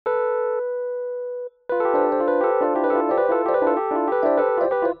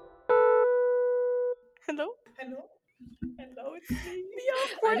Hello, it's me.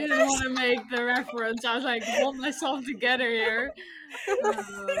 I didn't want to make the reference. I was like, hold myself together here.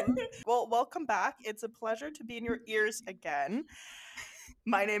 Well, welcome back. It's a pleasure to be in your ears again.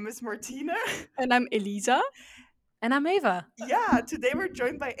 My name is Martina. And I'm Elisa. And I'm Ava. Yeah, today we're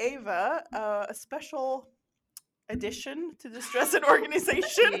joined by Ava, a special addition to the Stress and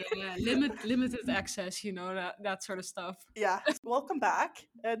Organization. Yeah, limited access, that sort of stuff. Yeah, welcome back.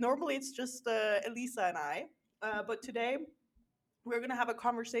 Normally it's just Elisa and I, but today we're going to have a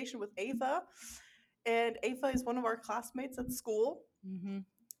conversation with Ava. And Ava is one of our classmates at school. Mm-hmm.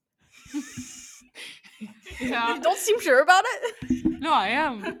 You don't seem sure about it? No, I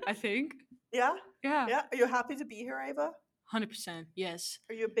am, I think. Yeah? Yeah. Yeah. Are you happy to be here, Ava? 100%, yes.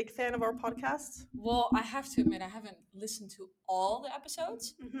 Are you a big fan of our podcast? Well, I have to admit, I haven't listened to all the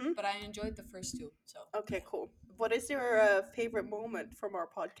episodes, Mm-hmm. but I enjoyed the first two. So Okay, cool. What is your favorite moment from our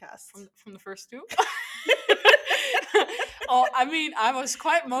podcast? From the first two? Oh, I mean, I was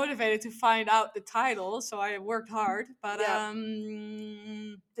quite motivated to find out the title, so I worked hard. But Yeah.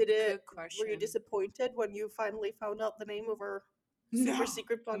 Did it? good question. Were you disappointed when you finally found out the name of our super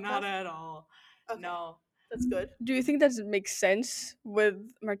secret podcast? Not at all. Okay. No. That's good. Do you think that makes sense with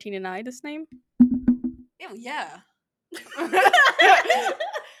Martine and I, this name? Yeah.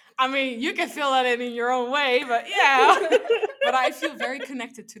 I mean, you can fill that in your own way, but yeah. But I feel very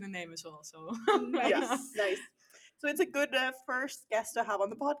connected to the name as well. So Yes, nice. So it's a good first guest to have on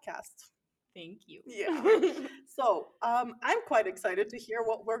the podcast. Thank you. Yeah. So I'm quite excited to hear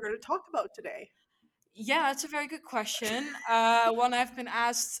what we're going to talk about today. Yeah, that's a very good question. One I've been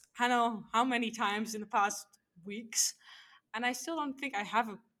asked, I don't know how many times in the past weeks, and I still don't think I have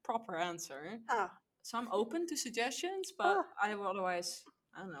a proper answer. Ah. So I'm open to suggestions, but otherwise,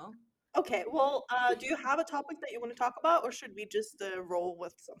 I don't know. Okay, well, do you have a topic that you want to talk about, or should we just roll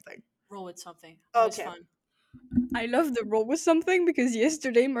with something? Roll with something. Always Okay. fun. I love the roll with something because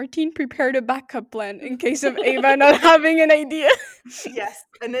yesterday Martine prepared a backup plan in case of Ava not having an idea. Yes,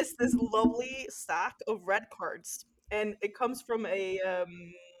 and it's this lovely stack of red cards, and it comes from a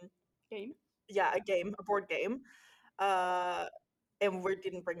Game. yeah, a board game. And we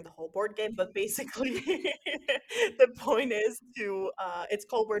didn't bring the whole board game, but basically the point is to it's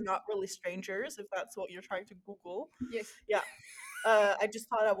called We're Not Really Strangers, if that's what you're trying to Google. Yes. Yeah. I just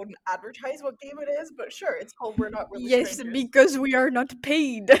thought I wouldn't advertise what game it is, but sure, it's called We're Not Really Yes, Strangers. because we are not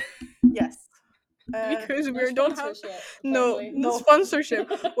paid. Yes. Because no we don't have sponsors yet, no apparently.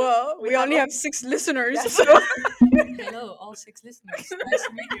 sponsorship. Well, We we have only a- have 6 listeners, Yes. so Hello, all 6 listeners. Nice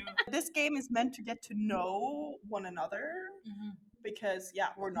to meet you. This game is meant to get to know one another because, yeah,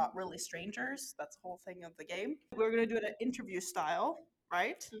 we're not really strangers. That's the whole thing of the game. We're going to do it an interview style,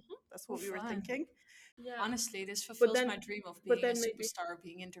 right? That's what we were Fun. thinking. Honestly, this fulfills then- my dream of but being a then maybe- superstar,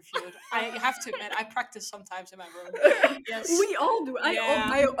 being interviewed. I have to admit, I practice sometimes in my room. Yes. we all do.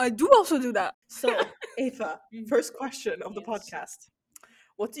 Yeah. I do also do that. So, Ava, first question of the Yes. podcast.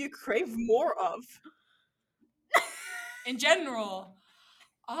 What do you crave more of? In general.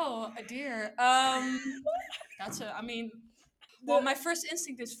 Oh dear. Well, my first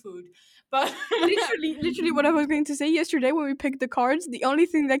instinct is food, but literally what I was going to say yesterday when we picked the cards, the only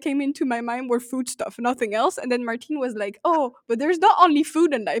thing that came into my mind were food stuff, nothing else. And then Martine was like, "Oh, but there's not only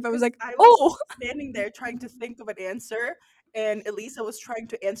food in life." I was like, I "Oh." was standing there trying to think of an answer, and Elisa was trying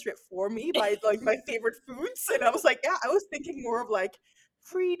to answer it for me by like my favorite foods, and I was like, yeah, I was thinking more of like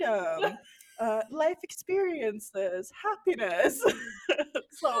freedom, life experiences, happiness.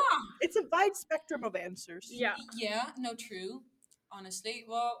 So it's a wide spectrum of answers. Yeah. yeah, no, true. Honestly,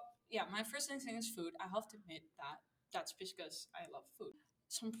 well, yeah, my first instinct is food. I have to admit that that's because I love food.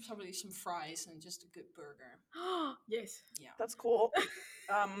 Probably some fries and just a good burger. Yes. Yeah. That's cool.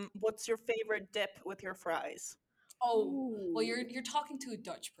 What's your favorite dip with your fries? Oh, well, you're talking to a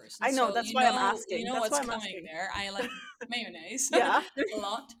Dutch person. I know, so that's you why I'm know- asking. You know That's what's why I'm coming asking. there. I like mayonnaise. Yeah. a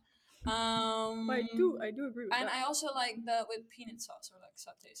lot. I do agree with And that. I also like the with peanut sauce or like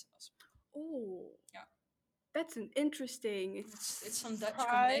satay sauce. Oh. Yeah. That's an interesting. It's some Dutch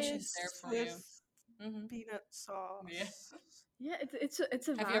combinations there for you. with Mhm. peanut sauce. Yeah. Yeah, it's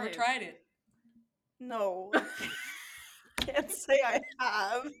a Have you ever vibe. tried it? No. Can't say I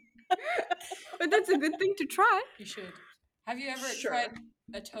have. But that's a good thing to try. You should. Have you ever Sure. tried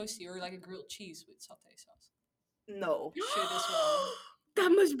a toasty or like a grilled cheese with satay sauce? No. You should as well. That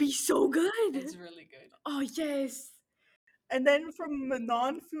must be so good. It's really good. Oh yes. And then from the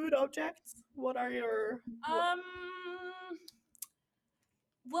non-food objects, what are your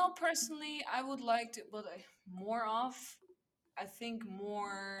Well, personally, I would like to, but more of, I think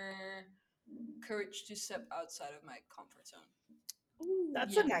more courage to step outside of my comfort zone.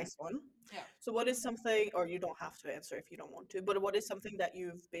 That's Yeah. a nice one. Yeah. So what is something, or you don't have to answer if you don't want to, but what is something that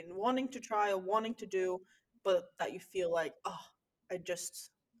you've been wanting to try or wanting to do, but that you feel like, oh,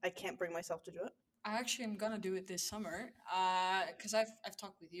 I can't bring myself to do it? I actually am gonna do it this summer, because I've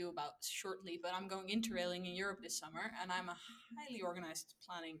talked with you about shortly, but I'm going interrailing in Europe this summer, and I'm a highly organized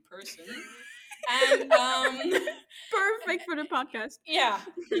planning person, and Perfect for the podcast. yeah,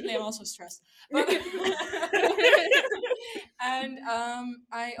 apparently I'm also stressed, but and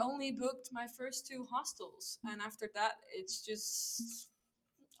I only booked my first 2 hostels, and after that it's just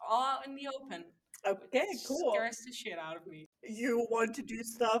all out in the open, Okay, which cool. scares the shit out of me. You want to do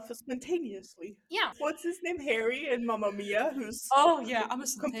stuff spontaneously. Yeah. What's his name? Harry and Mamma Mia, who's Oh yeah, I'm a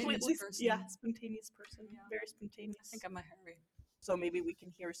spontaneous completely person. spontaneous person. Yeah. Very I spontaneous. think I'm a Harry. So maybe we can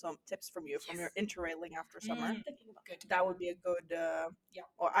hear some tips from you from your interrailing after summer. Good. That would be a good Yeah.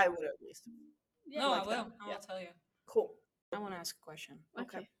 or I would at least. No, like I will. that, I yeah. will tell you. Cool. I want to ask a question.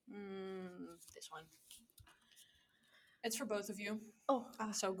 Okay. This one. It's for both of you. Oh,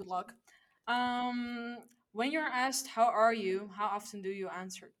 So good luck. When you're asked how are you, how often do you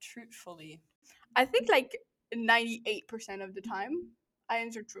answer truthfully? I think like 98% of the time I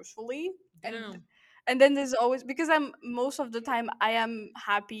answer truthfully, and Damn. and then there's always, because I'm most of the time I am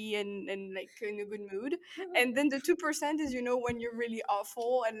happy and like in a good mood, and then the 2% is, you know, when you're really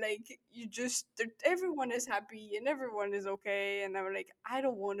awful and like you just everyone is happy and everyone is okay, and I'm like, I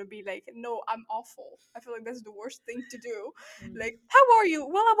don't want to be like, no, I'm awful. I feel like that's the worst thing to do. Like, how are you?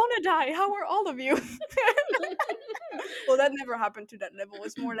 Well, I want to die. How are all of you? Well, that never happened to that level.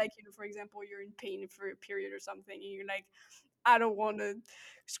 It's more like, you know, for example, you're in pain for a period or something, and you're like, I don't want to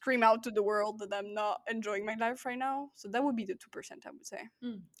scream out to the world that I'm not enjoying my life right now. So that would be the 2%, I would say.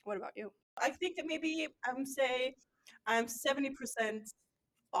 Mm. What about you? I think that maybe I'm 70%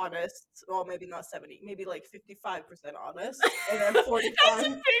 honest. Well, maybe not 70, maybe like 55% honest, and then 45.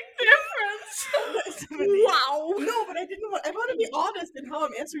 Big difference. 70. Wow. No, but I want to be honest in how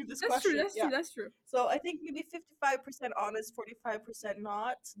I'm answering this question. Yeah. That's true. So I think maybe 55% honest, 45%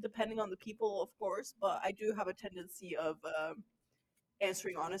 not, depending on the people, of course. But I do have a tendency of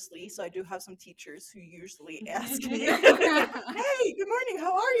answering honestly. So I do have some teachers who usually ask me, "Hey, good morning,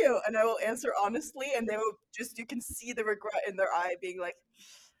 how are you?" And I will answer honestly, and they will you can see the regret in their eye, being like,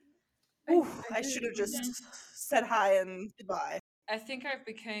 "Ooh, I should have just said hi and goodbye." I think I've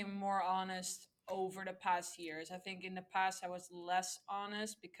became more honest over the past years. I think in the past I was less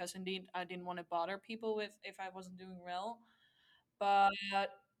honest because indeed I didn't want to bother people with if I wasn't doing well. But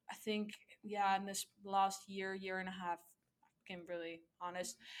I think in this last year and a half, I became really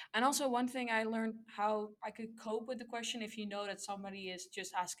honest. And also one thing I learned how I could cope with the question if you know that somebody is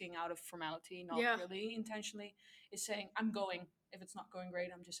just asking out of formality, not Yeah. really intentionally, is saying I'm going. If it's not going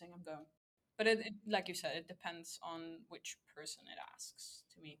great, I'm just saying I'm going. But like you said, it depends on which person it asks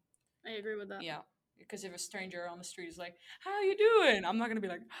to me. I agree with that. Yeah. Because if a stranger on the street is like, "How you doing?" I'm not gonna be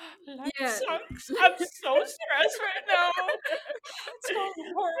like, "Life Yeah. sucks. I'm so stressed right now. It's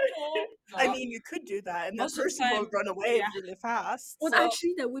going horrible." I No. mean, you could do that, and that Most of the person will time, run away yeah. really fast. Well, So-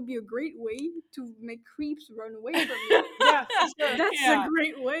 actually, that would be a great way to make creeps run away from you. Yeah, for sure. That's Yeah. a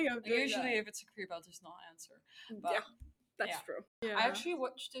great way of doing Usually, if it's a creep, I'll just not answer. that. But Yeah, that's yeah. true. Yeah. I actually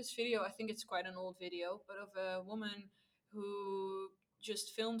watched this video. I think it's quite an old video, but of a woman who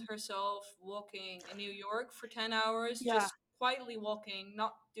just filmed herself walking in New York for 10 hours, Yeah. just quietly walking,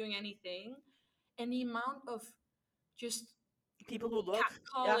 not doing anything. And the amount of just People who look.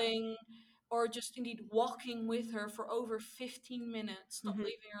 catcalling or just indeed walking with her for over 15 minutes, not Mhm.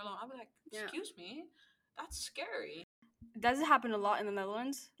 leaving her alone. I'd be like, Yeah. excuse me, that's scary. Does it happen a lot in the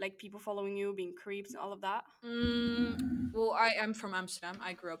Netherlands? Like people following you, being creeps, and all of that? Well, I am from Amsterdam.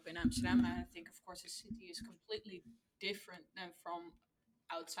 I grew up in Amsterdam, and I think, of course, the city is completely different than from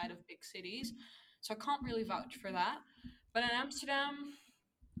outside of big cities. So I can't really vouch for that. But in Amsterdam,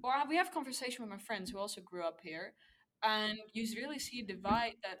 well, we have conversation with my friends who also grew up here, and you really see a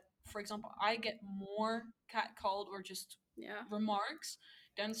divide that, for example, I get more catcalled or just Yeah. remarks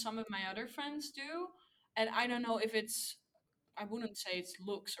than some of my other friends do. And I don't know if it's, I wouldn't say it's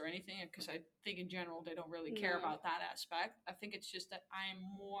looks or anything, because I think in general they don't really care No. about that aspect. I think it's just that I'm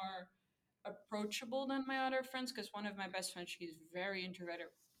more approachable than my other friends, because one of my best friends, she's very introverted,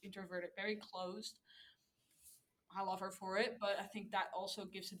 very closed. I love her for it, but I think that also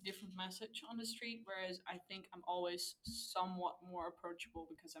gives a different message on the street. Whereas I think I'm always somewhat more approachable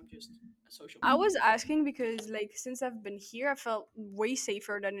because I'm just a social. I was asking because, like, since I've been here, I felt way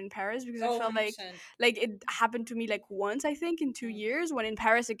safer than in Paris because I felt like it happened to me like once, I think, in 2 years. When in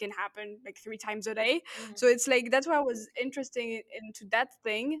Paris it can happen like 3 times a day. Mhm. So it's like that's why I was interested into that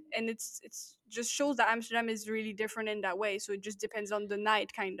thing, and it's just shows that Amsterdam is really different in that way. So it just depends on the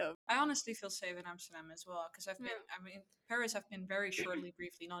night, kind of. I honestly feel safe in Amsterdam as well because I've been. Yeah. I mean, Paris. I've been very shortly,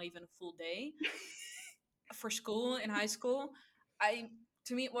 briefly, not even a full day for school in high school.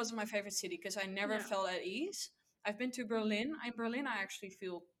 To me it wasn't my favorite city because I never Yeah. felt at ease. I've been to Berlin. In Berlin, I actually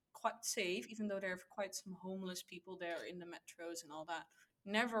feel quite safe, even though there are quite some homeless people there in the metros and all that.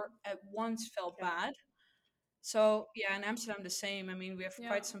 Never at once felt Yeah. bad. So yeah, in Amsterdam the same. I mean, we have Yeah.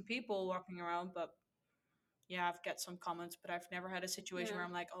 quite some people walking around, but yeah, I've got some comments, but I've never had a situation where Yeah.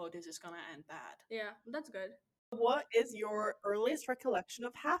 I'm like, oh, this is gonna end bad. Yeah, that's good. What is your earliest recollection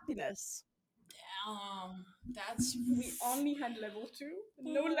of happiness? That's We only had level 2,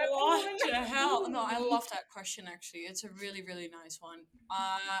 no level what 1. the hell? No, I love that question. Actually, it's a really, really nice one.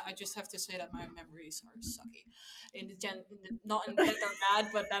 I just have to say that my memories are sucky. Not in that they're bad,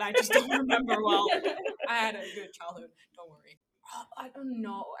 but that I just don't remember well. I had a good childhood. Don't worry. I don't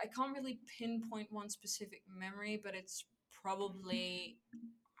know. I can't really pinpoint one specific memory, but it's probably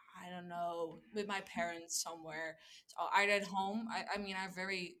I don't know with my parents somewhere. So either at home. I mean, I have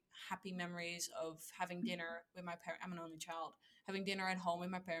very happy memories of having dinner with my parents. I'm an only child. Having dinner at home with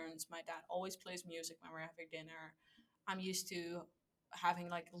my parents. My dad always plays music when we're having dinner. I'm used to having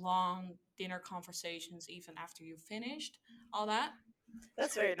like long dinner conversations even after you've finished all that.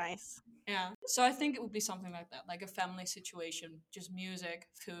 That's very nice. Yeah. So I think it would be something like that, like a family situation, just music,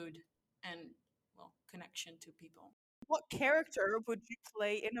 food, and well, connection to people. What character would you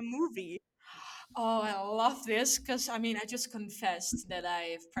play in a movie? Oh, I love this because I mean, I just confessed that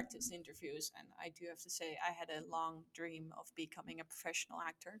I've practiced interviews, and I do have to say, I had a long dream of becoming a professional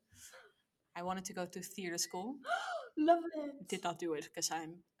actor. I wanted to go to theater school. Love it. Did not do it because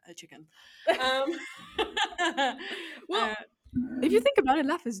I'm a chicken. Well, uh, if you think about it,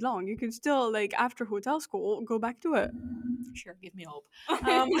 life is long. You can still, like, after hotel school, go back to it. sure, give me hope.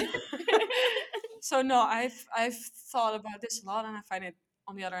 So no, I've thought about this a lot, and I find it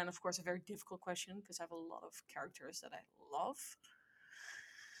on the other end, of course, a very difficult question because I have a lot of characters that I love.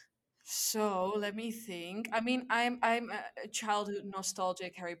 So let me think. I mean, I'm a childhood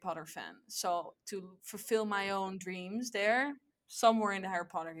nostalgic Harry Potter fan. So to fulfill my own dreams, there somewhere in the Harry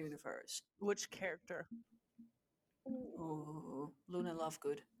Potter universe. Which character? Oh, Luna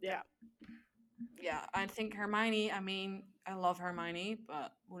Lovegood. Yeah. Yeah, I think Hermione. I mean, I love Hermione,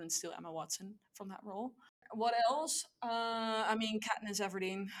 but wouldn't steal Emma Watson from that role. What else? I mean, Katniss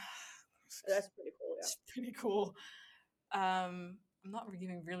Everdeen. That's pretty cool, It's pretty cool. I'm not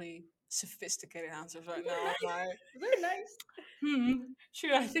giving really sophisticated answers right now. Am I? Very nice.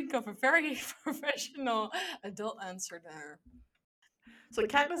 Should I think of a very professional adult answer there? So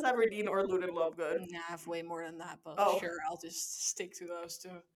Katniss Everdeen or Luna Lovegood? Nah, I have way more than that, but Oh. sure, I'll just stick to those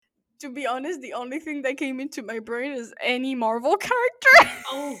two. To be honest, the only thing that came into my brain is any Marvel character.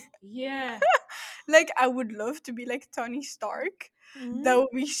 Oh, yeah. Like, I would love to be like Tony Stark. That would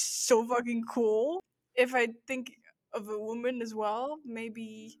be so fucking cool. If I think of a woman as well,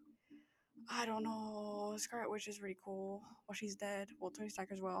 maybe I don't know. Scarlet Witch is really cool. Well, she's dead. Well, Tony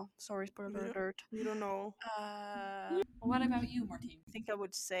Stark as well. Sorry, spoiler Yeah. alert. You don't know. What about you, Martine? I think I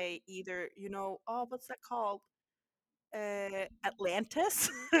would say either, what's that called? Atlantis?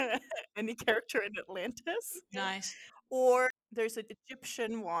 Any character in Atlantis? Nice. Or there's an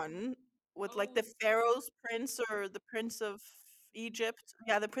Egyptian one with like the Pharaoh's prince or the Prince of Egypt.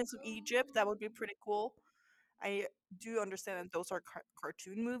 Yeah, the Prince of Egypt. That would be pretty cool. I do understand that those are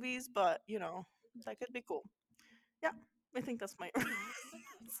cartoon movies, but that could be cool. Yeah, I think that's my.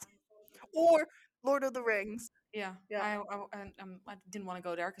 Or Lord of the Rings. Yeah, Yeah. I didn't want to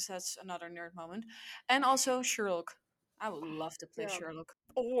go there because that's another nerd moment. And also Sherlock. I would love to play Yeah. Sherlock.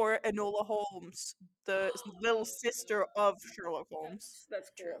 Or Enola Holmes, the little sister of Sherlock Holmes. That's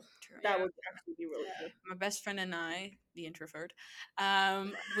True, true. That Yeah. would actually be really good. My best friend and I, the introvert,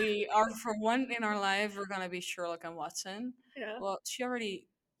 we are for one in our life we're gonna be Sherlock and Watson. Yeah. Well, she already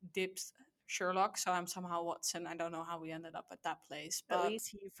dipped Sherlock, so I'm somehow Watson. I don't know how we ended up at that place, At but least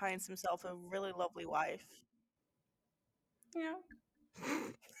he finds himself a really lovely wife. yeah,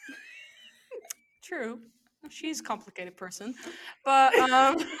 true. She's a complicated person, but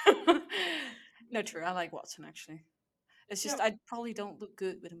no, true. I like Watson actually. It's just I probably don't look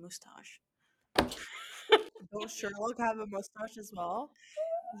good with a mustache. Does Sherlock have a mustache as well?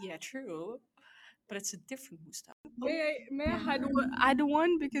 Yeah, true, but it's a different mustache. May I add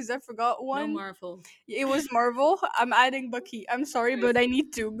one because I forgot No one. Marvel. It was Marvel. I'm adding Bucky. I'm sorry, but I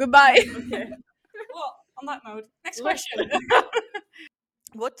need to. Goodbye. Well, on that note, next Let's- question.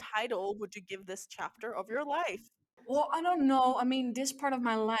 What title would you give this chapter of your life? Well, I don't know. I mean, this part of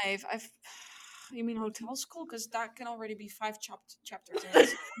my life, You mean hotel school? Because that can already be 5 chapters in.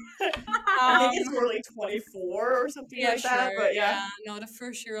 I think it's Um, more like 24 or something yeah, like that. sure. But yeah. Yeah, no, the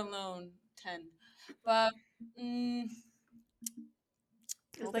first year alone, 10. But mm,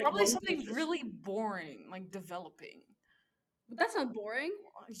 It's like probably one something page. really boring, like developing. But that's not boring.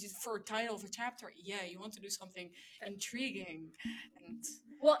 For a title of a chapter, yeah, you want to do something intriguing. And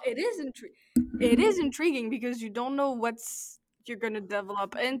Well, it is intriguing because you don't know what's you're gonna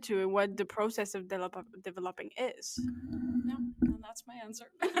develop into and what the process of developing is. no, and that's my answer.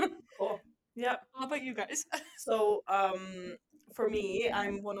 Cool. Yeah. How about you guys? So, for me,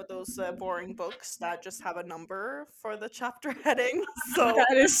 I'm one of those boring books that just have a number for the chapter heading. So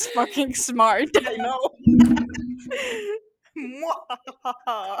That is fucking smart. I know.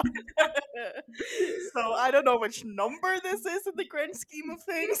 Mwahaha. So I don't know which number this is in the grand scheme of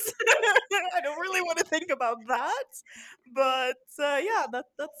things. I don't really want to think about that, but yeah,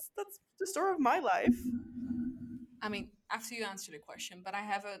 that's the story of my life. I mean, after you answer the question, but I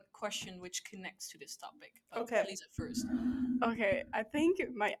have a question which connects to this topic. Okay. Lisa first. Okay, I think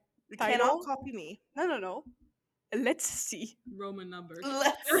my You title. cannot copy me. No. Let's see. Roman numbers.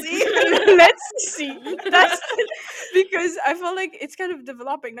 Let's see. Let's see. That's because I feel like it's kind of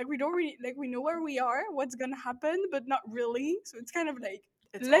developing. Like we don't really like we know where we are, what's gonna happen, but not really. So it's kind of like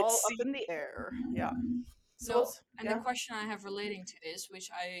It's let's all see. up in the air. Yeah. So No, it's- and yeah. the question I have relating to this, which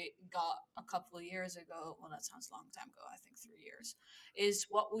I got a couple of years ago, well, that sounds a long time ago, I think 3 years, is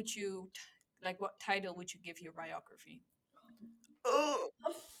what would you, what title would you give your biography? Oh,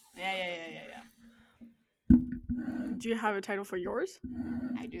 Yeah. Do you have a title for yours?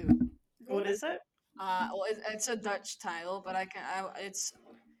 I do. what is it? Well, it's a Dutch title, but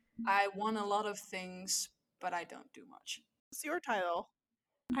I won a lot of things, but I don't do much. What's your title?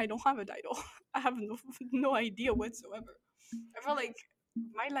 I don't have a title. I have no idea whatsoever. I feel like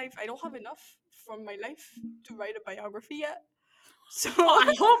my life. I don't have enough from my life to write a biography yet. So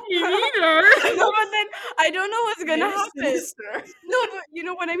I hope you neither. no, but then I don't know what's gonna Very happen. sinister. No, but you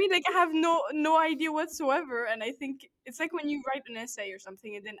know what I mean? Like I have no idea whatsoever. And I think it's like when you write an essay or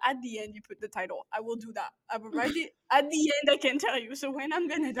something and then at the end you put the title. I will do that. I will write it at the end, I can tell you. So when I'm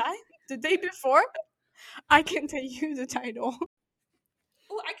gonna die, the day before, I can tell you the title.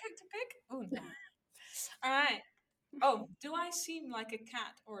 Oh, I get to pick? Oh, no. All right. Oh, do I seem like a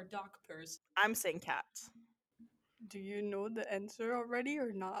cat or a dog person? I'm saying cat. Do you know the answer already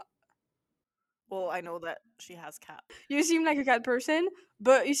or not? Well, I know that she has cat. You seem like a cat person,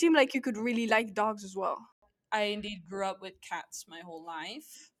 but you seem like you could really like dogs as well. I indeed grew up with cats my whole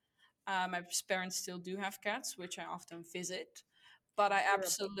life. My parents still do have cats, which I often visit, but I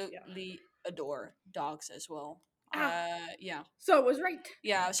absolutely adore dogs as well. Yeah. So it was right.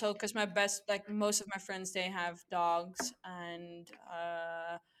 Yeah, so because most of my friends, they have dogs, and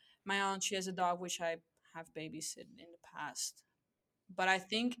my aunt, she has a dog which I have babysitted in the past. But I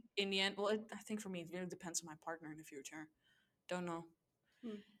think in the end, I think for me, it really depends on my partner in the future. Don't know.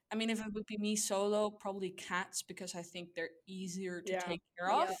 Hmm. I mean, if it would be me solo, probably cats because I think they're easier to Yeah. take care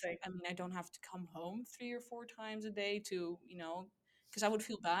Yeah. of. I mean, I don't have to come home 3 or 4 times a day to, because I would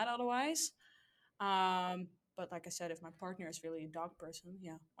feel bad otherwise. But like I said, if my partner is really a dog person,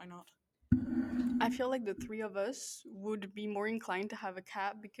 yeah, why not? I feel like the three of us would be more inclined to have a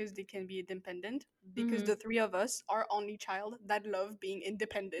cat because they can be independent. Because Mhm. the three of us are only child that love being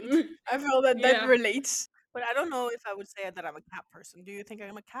independent. I feel that that Yeah. relates. But I don't know if I would say that I'm a cat person. Do you think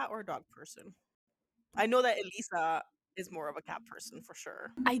I'm a cat or a dog person? I know that Elisa is more of a cat person for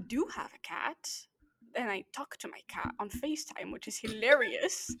sure. I do have a cat, and I talk to my cat on FaceTime, which is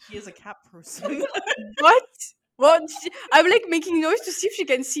hilarious. She is a cat person. What? Well, I'm like making noise to see if she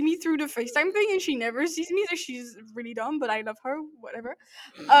can see me through the FaceTime thing, and she never sees me, so she's really dumb. But I love her, whatever.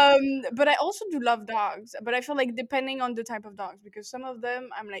 But I also do love dogs, but I feel like depending on the type of dogs, because some of them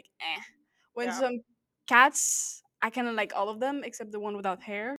I'm like, eh. When Yeah. some cats, I kind of like all of them except the one without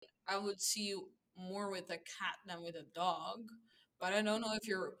hair. I would see you more with a cat than with a dog. But I don't know if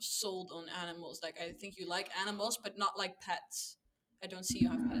you're sold on animals. Like, I think you like animals, but not like pets. I don't see you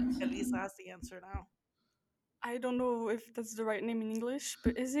have pets. Elisa has the answer now. I don't know if that's the right name in English,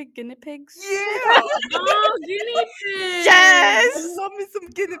 but is it guinea pigs? Yeah! Oh, guinea pigs! Yes! Love me some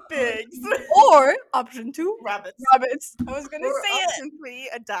guinea pigs. Or option 2, Rabbits. rabbits. I was gonna Or say it. option 3,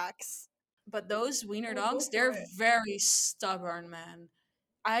 a dachs. But those wiener Oh, go dogs, for they're it. very stubborn, man.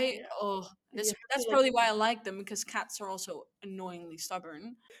 Yeah. That's have to, that's like- probably why I like them, because cats are also annoyingly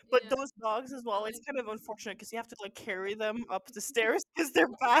stubborn. But those dogs as well, it's kind of unfortunate because you have to like carry them up the stairs because their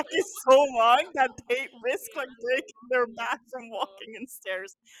back is so long that they risk like breaking their back from walking in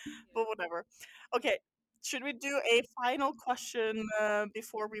stairs. But whatever. Okay, Should we do a final question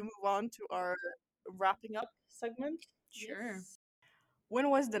before we move on to our wrapping up segment? Sure. When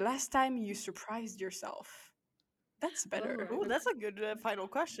was the last time you surprised yourself? That's better. Oh. Oh, that's a good final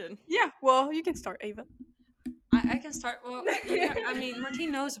question. Yeah, well, you can start, Ava. I can start. Well, yeah, I mean,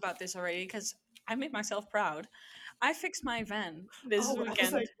 Martine knows about this already because I made myself proud. I fixed my van this Oh, I was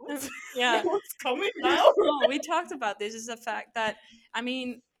weekend. like, what? Yeah. What's coming now? No, we talked about this. Is the fact that I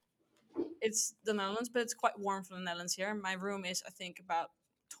mean, it's the Netherlands, but it's quite warm for the Netherlands here. My room is, I think, about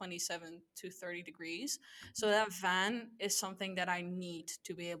 27 to 30 degrees. So that van is something that I need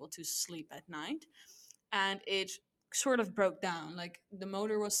to be able to sleep at night. And it sort of broke down. Like the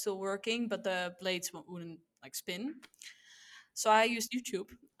motor was still working, but the blades wouldn't like spin. So I used YouTube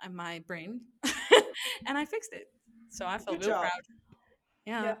and my brain, and I fixed it. So I felt Good real job. proud.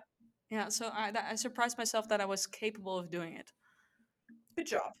 Yeah. Yeah. Yeah. So I surprised myself that I was capable of doing it. Good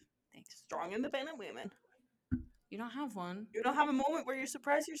job. Thanks. Strong, independent women. You don't have one. You don't have a moment where you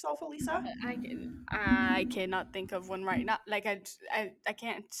surprise yourself, Elisa? I cannot think of one right now. Like I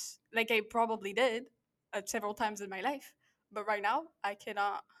can't. Like I probably did several times in my life, but right now I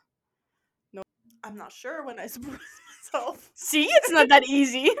cannot. I'm not sure when I surprise myself. See, it's not that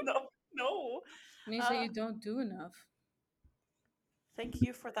easy. No. Means that Uh, you don't do enough. Thank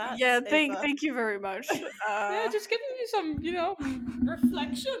you for that. Yeah, Ava. thank you very much. Yeah, just giving you some,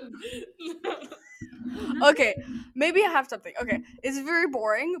 reflection. Okay, maybe I have something. Okay, it's very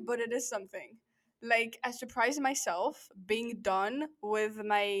boring, but it is something. Like I surprised myself being done with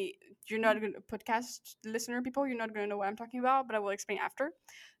my. You're not gonna podcast listener people. You're not gonna know what I'm talking about, but I will explain after.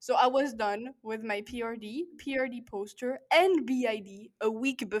 So I was done with my PRD poster, and BID a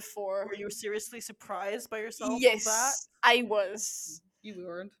week before. Were you seriously surprised by yourself of that? Yes, I was. You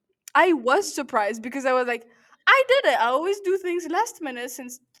weren't. I was surprised because I was like, I did it. I always do things last minute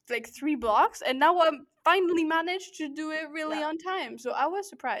since like 3 blocks, and now I'm finally managed to do it really Yeah. on time. So I was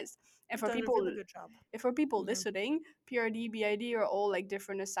surprised. And You've for done people, a really good job. if for people Mhm. listening, PRD, BID are all like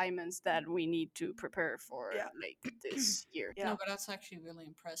different assignments that we need to prepare for Yeah. like this year. Yeah. No, but that's actually really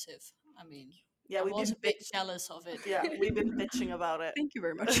impressive. I mean, Yeah, I we've was a been bit jealous of it. yeah, we've been bitching about it Thank you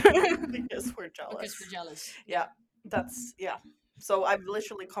very much. because we're jealous. Because we're jealous. Yeah, that's yeah. So I've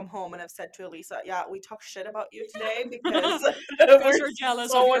literally come home and I've said to Elisa, "Yeah, we talk shit about you today because Because we're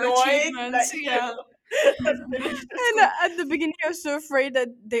jealous so of your annoyed achievements. that you Yeah. have finished this And at the beginning, I was so afraid that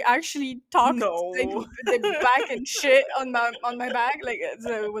they actually talked like No. they back and shit on my back. Like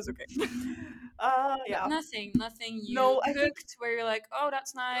so it was okay. Yeah. Nothing you No, I think- cooked where you're like, oh,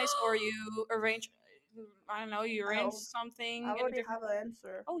 that's nice, or you arrange. I don't know. You arrange Oh, something. I in a already different... have an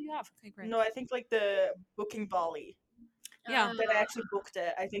answer. Oh, you have. Okay, great. No, I think like the booking Bali. Yeah. That I actually booked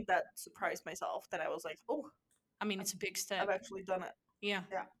it. I think that surprised myself that I was like, oh, I mean, it's a big step. I've actually done it. Yeah.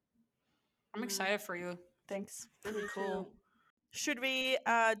 Yeah. I'm Mhm. excited for you. Thanks. Really cool. Should we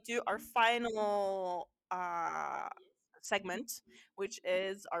do our final segment, which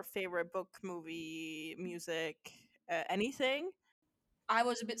is our favorite book, movie, music, anything? I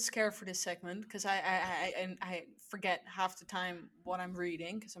was a bit scared for this segment because I forget half the time what I'm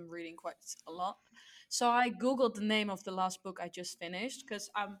reading because I'm reading quite a lot. So I googled the name of the last book I just finished because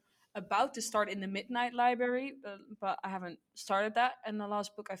I'm about to start in the Midnight Library, but I haven't started that. And the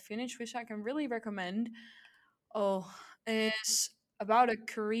last book I finished, which I can really recommend, is about a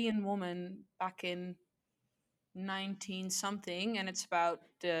Korean woman back in 19 something, and it's about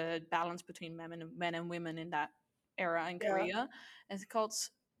the balance between men and women in that era in Yeah. Korea. And it's called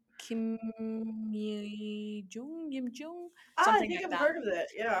Kim Yim Jung, I something think like I've that. heard of it.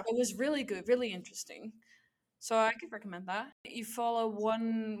 Yeah. It was really good, really interesting. So I could recommend that. You follow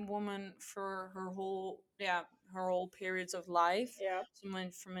one woman for her whole periods of life. Yeah. So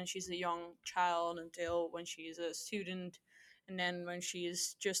from when she's a young child until when she's a student, and then when she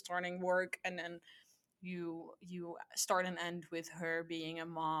is just starting work, and then you start and end with her being a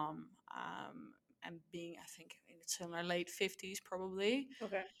mom, and being, I think it's in her late 50s probably.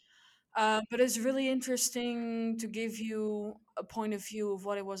 Okay. But it's really interesting to give you a point of view of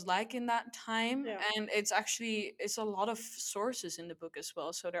what it was like in that time. Yeah. And it's a lot of sources in the book as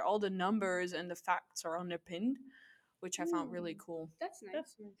well, so all the numbers and the facts are underpinned, which I found really cool. That's nice.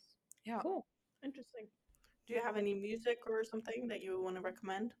 That's nice. Yeah. Cool. Interesting. Do you have any music or something that you want to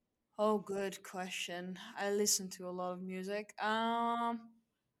recommend? Oh, good question. I listen to a lot of music.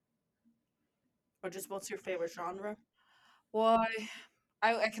 Or just what's your favorite genre? Why?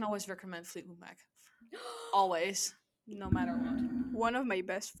 I can always recommend Fleetwood Mac. Always, no matter what. One of my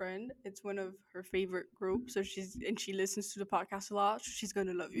best friend, it's one of her favorite groups, so she listens to the podcast a lot. So she's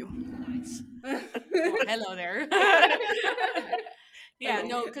gonna love you. Nice. Well, hello there. Yeah, Hello.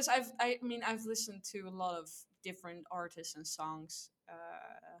 no, because I've listened to a lot of different artists and songs.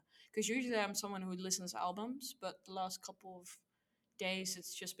 Because usually I'm someone who listens albums, but the last couple of days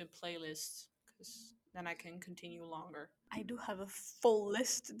it's just been playlists. Because then I can continue longer. I do have a full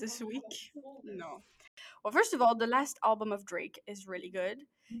list this week. No. Well, first of all, the last album of Drake is really good.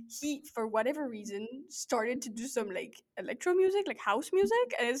 He, for whatever reason, started to do some like electro music, like house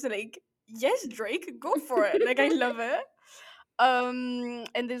music, and it's like, yes, Drake, go for it. Like I love it.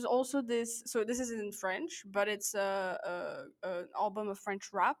 And there's also this. So this is in French, but it's an album of French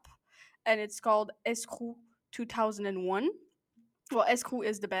rap, and it's called Escrew 2001. Well, Escrew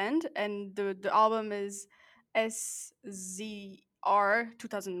is the band, and the album is SZR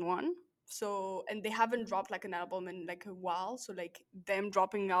 2001. So, and they haven't dropped like an album in like a while. So, like them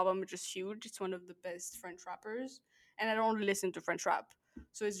dropping an album is just huge. It's one of the best French rappers, and I don't listen to French rap,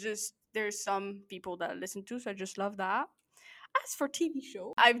 so it's just there's some people that I listen to. So I just love that. As for TV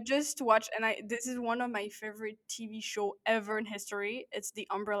show, I've just watched, and I this is one of my favorite TV show ever in history. It's the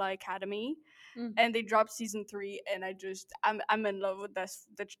Umbrella Academy, Mm. and they dropped season 3, and I'm in love with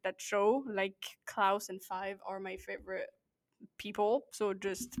that show. Like Klaus and Five are my favorite people, so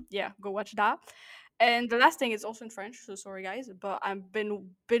just yeah, go watch that. And the last thing is also in French, so sorry guys, but I've been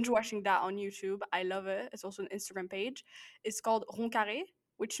binge watching that on YouTube. I love it. It's also an Instagram page. It's called Rond Carré,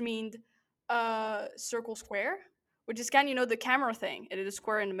 which means circle square, which is kind of the camera thing. It is a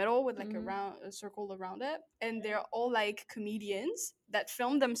square in the middle with like Mhm. a circle around it, and they're all like comedians that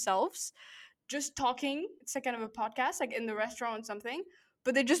film themselves just talking. It's like kind of a podcast, like in the restaurant or something.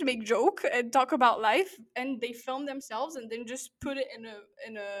 But they just make joke and talk about life, and they film themselves and then just put it in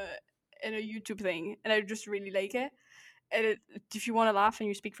a YouTube thing. And I just really like it. And if you want to laugh and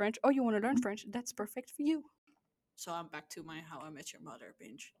you speak French, or you want to learn French, that's perfect for you. So I'm back to my How I Met Your Mother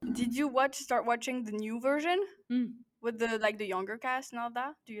binge. Did you start watching the new version Mm. with the younger cast and all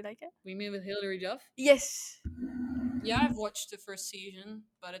that? Do you like it? We mean with Hilary Duff? Yes, Yeah, I've watched the first season,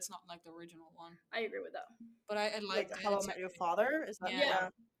 but it's not like the original one. I agree with that. But I Like like How I Met Your Father? Is that Yeah.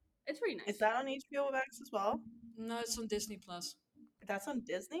 It's really nice. Is that on HBO Max as well? No, it's on Disney Plus. That's on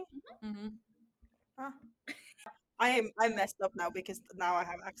Disney? Mm-hmm. I messed up now because now I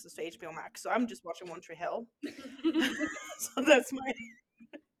have access to HBO Max, so I'm just watching One Tree Hill. So that's my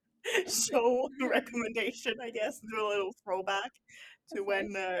show recommendation, I guess. Do a little throwback to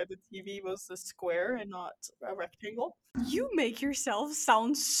when the TV was a square and not a rectangle. You make yourself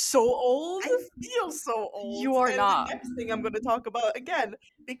sound so old. I feel so old. You are and not. The next thing I'm going to talk about again,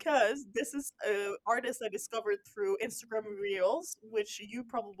 because this is an artist I discovered through Instagram Reels, which you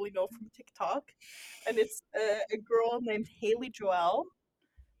probably know from TikTok, and it's a girl named Haley Joel,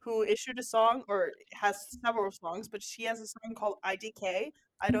 who issued a song or has several songs, but she has a song called IDK.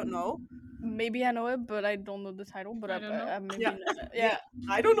 I don't know. Maybe I know it, but I don't know the title. But I don't know. maybe Yeah. know it. Yeah.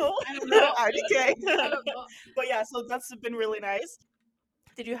 I don't know. I don't know. IDK. I don't know. But yeah, so that's been really nice.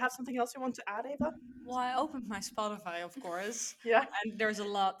 Did you have something else you want to add, Ava? Well, I opened my Spotify, of course, Yeah. and there's a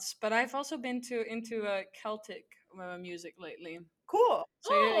lot. But I've also been into Celtic music lately. Cool.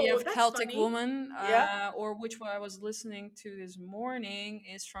 So you Oh, have that's Celtic funny. Woman, Yeah. or which one I was listening to this morning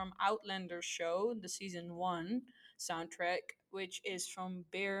is from Outlander show, the season 1 soundtrack, which is from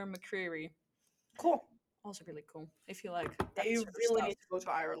Bear McCreary. Cool. Also really cool. If you like that You sort of really stuff. need to go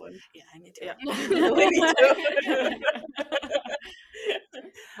to Ireland. Yeah, I need to. Yeah. You really need to.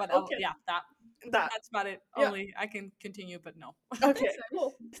 But Okay. yeah, That. that's about it. Yeah. Only I can continue, but no. Okay.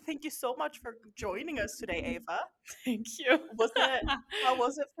 Cool. Thank you so much for joining us today, Ava. Thank you. How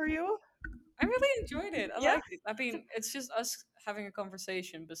was it for you? I really enjoyed it. I Yeah. liked it. I mean, it's just us having a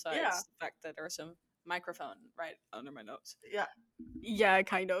conversation besides Yeah. the fact that there's a microphone right under my nose. Yeah. Yeah,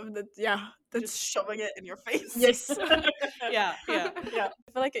 kind of. That's Just shoving it in your face. yes. Yeah, yeah. Yeah.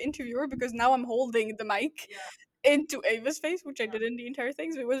 I feel like an interviewer because now I'm holding the mic into Ava's face, which I didn't the entire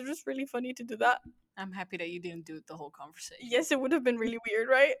thing. So it was just really funny to do that. I'm happy that you didn't do the whole conversation. Yes, it would have been really weird,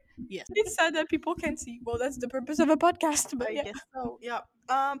 right? Yes. It's sad that people can't see. Well, that's the purpose of a podcast. But I yeah. guess so. Yeah.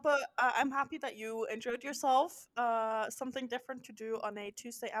 But I'm happy that you enjoyed yourself. Something different to do on a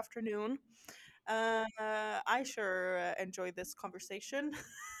Tuesday afternoon. I sure enjoyed this conversation.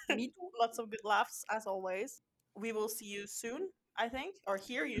 Me too. Lots of good laughs as always. We will see you soon, I think, or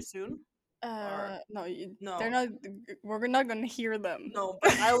hear you soon. No, No. they're not. We're not gonna hear them. No,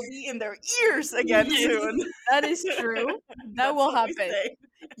 but I'll be in their ears again Yes. soon. That is true. That That's will what we happen. say.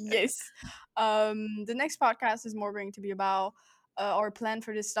 Yes. The next podcast is more going to be about our plan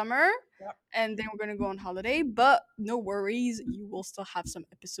for this summer. Yep. And then we're going to go on holiday. But no worries, you will still have some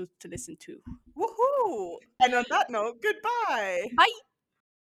episodes to listen to. Woohoo! And on that note, goodbye. Bye.